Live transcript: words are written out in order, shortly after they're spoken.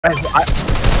Don't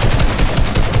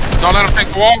let him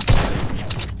take the wall.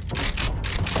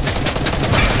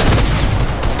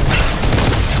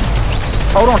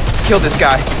 Hold on, kill this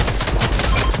guy.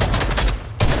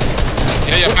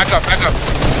 Yeah, back up.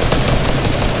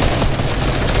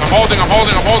 I'm holding.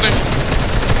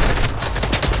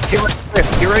 Get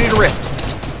ready to rift.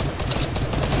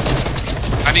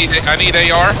 I need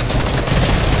AR.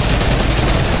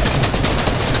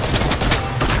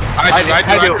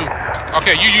 I do.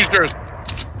 Okay, you use yours.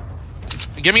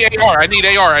 Give me AR. I need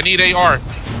AR.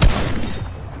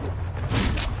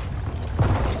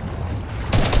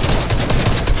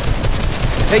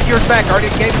 Take yours back. I already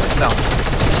gave it some.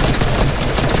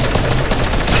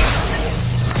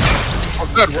 Oh,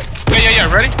 good.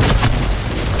 Yeah. Ready?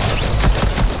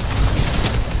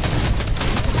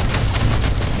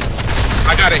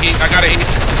 I got it, heat.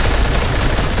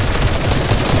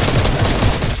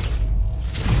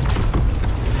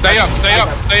 Stay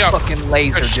up. Fucking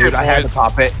laser, Good dude. shit, I had to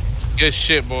pop it. Good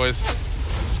shit, boys.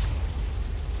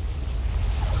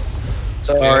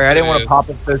 Sorry, I didn't want to pop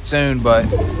it so soon, but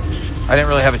I didn't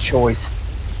really have a choice.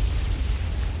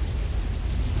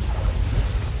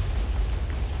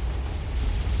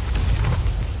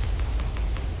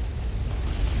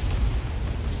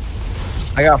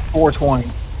 I got 420.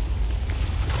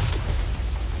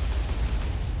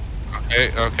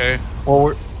 Okay.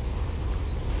 Forward.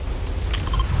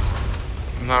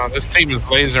 No, this team is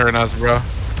lasering us, bro.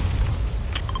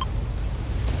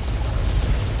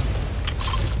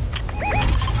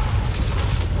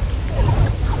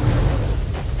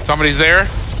 Somebody's there.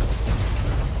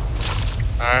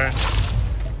 Alright.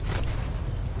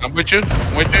 I'm with you.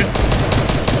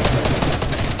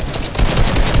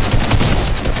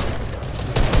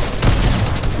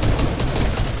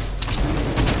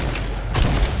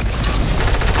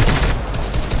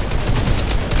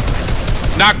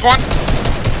 Knocked one.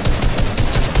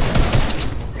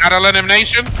 Got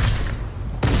elimination.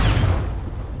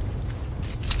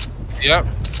 Yep.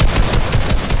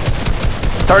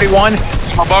 31.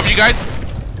 I'm above you guys.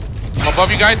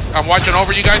 I'm watching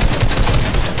over you guys.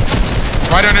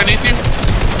 Right underneath you.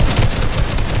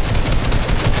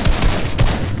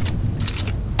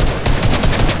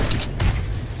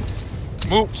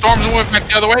 Move. Storm's moving back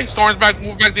the other way.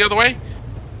 Move back the other way.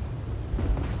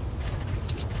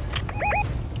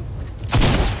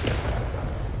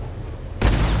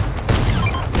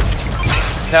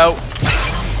 No.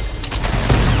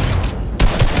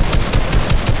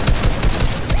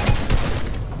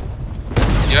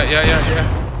 Yeah.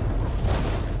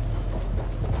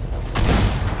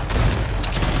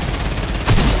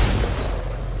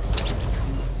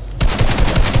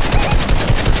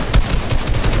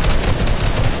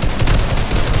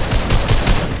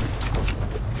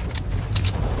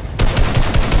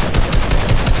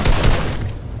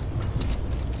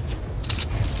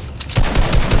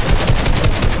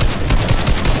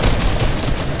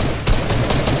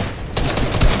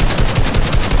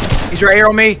 He's right here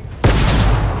on me.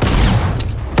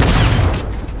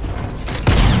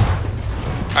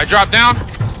 I dropped down.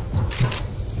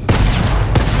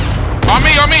 On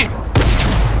me.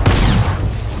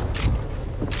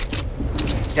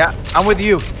 Yeah, I'm with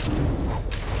you.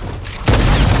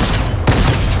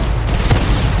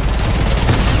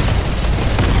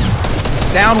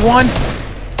 Down one.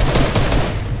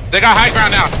 They got high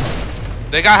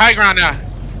ground now.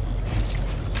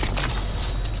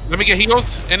 Let me get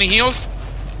heals. Any heals?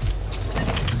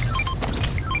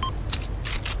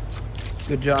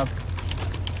 Good job.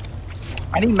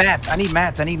 I need mats. I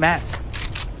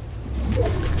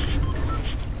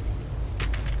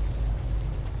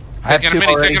have two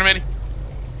already. Taking a mini.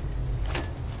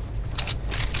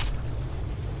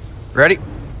 Ready?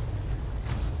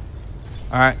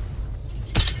 All right.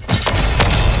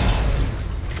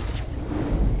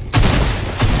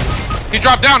 He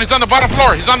dropped down. He's on the bottom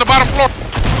floor.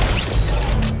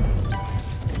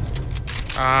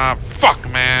 Fuck,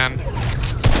 man.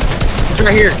 He's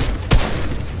right here.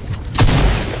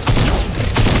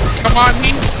 Come on, me.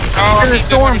 Oh, Here's he the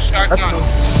storm. shotgun.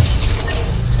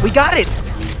 We got it.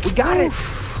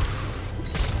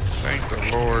 Thank the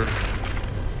Lord.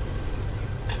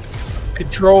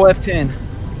 Control F10.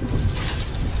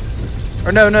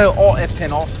 Or no, Alt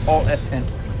F10. Alt F10.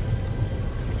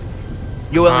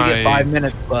 You only get 5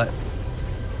 minutes, but.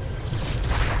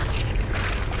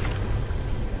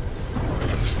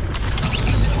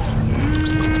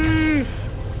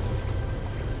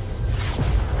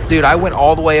 Dude, I went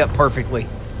all the way up perfectly.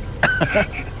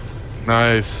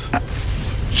 Nice.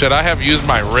 Should I have used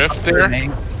my rift there?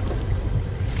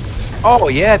 Oh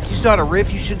yeah, if you still had a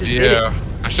rift, you should just hit it.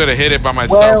 I should have hit it by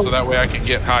myself so that way I can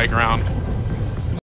get high ground.